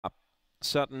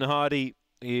Sutton Hardy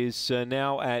is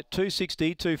now at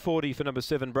 260, 240 for number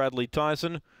 7, Bradley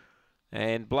Tyson.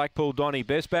 And Blackpool Donny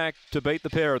best back to beat the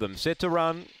pair of them. Set to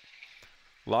run.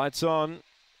 Lights on.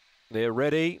 They're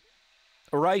ready.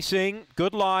 Racing,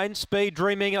 good line, speed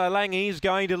dreaming. Lange is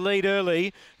going to lead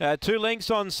early. 2 lengths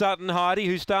on Sutton Hardy,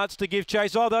 who starts to give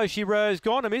chase. Although she has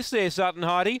gone a miss there, Sutton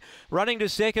Hardy. Running to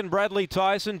second, Bradley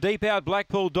Tyson. Deep out,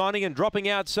 Blackpool Donny, and dropping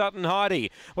out, Sutton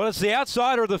Hardy. Well, it's the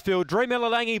outsider of the field. Dream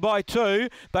Lange by 2.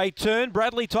 They turn.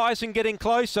 Bradley Tyson getting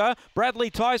closer. Bradley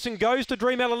Tyson goes to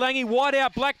Dream Lange. Wide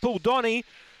out, Blackpool Donny.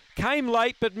 Came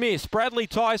late but missed. Bradley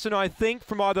Tyson, I think,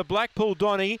 from either Blackpool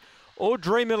Donny or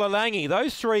Dream Lange.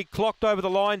 Those 3 clocked over the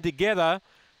line together,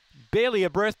 barely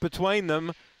a breath between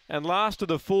them, and last of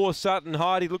the 4, Sutton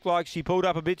Hardy, looked like she pulled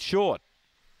up a bit short.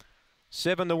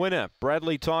 7 the winner.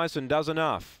 Bradley Tyson does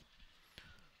enough.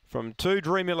 From 2,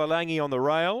 Dream Lange on the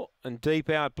rail, and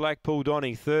deep out, Blackpool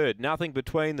Donny third. Nothing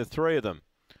between the 3 of them.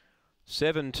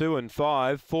 7, 2 and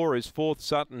 5. 4 is 4th,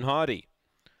 Sutton Hardy.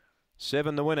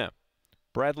 7 the winner.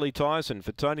 Bradley Tyson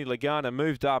for Tony Lagana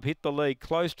moved up, hit the lead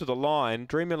close to the line.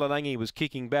 Dream Lange was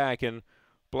kicking back and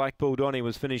Blackpool Donny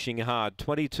was finishing hard.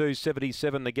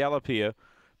 22.77 the gallop here.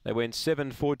 They went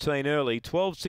 7.14 early. 12.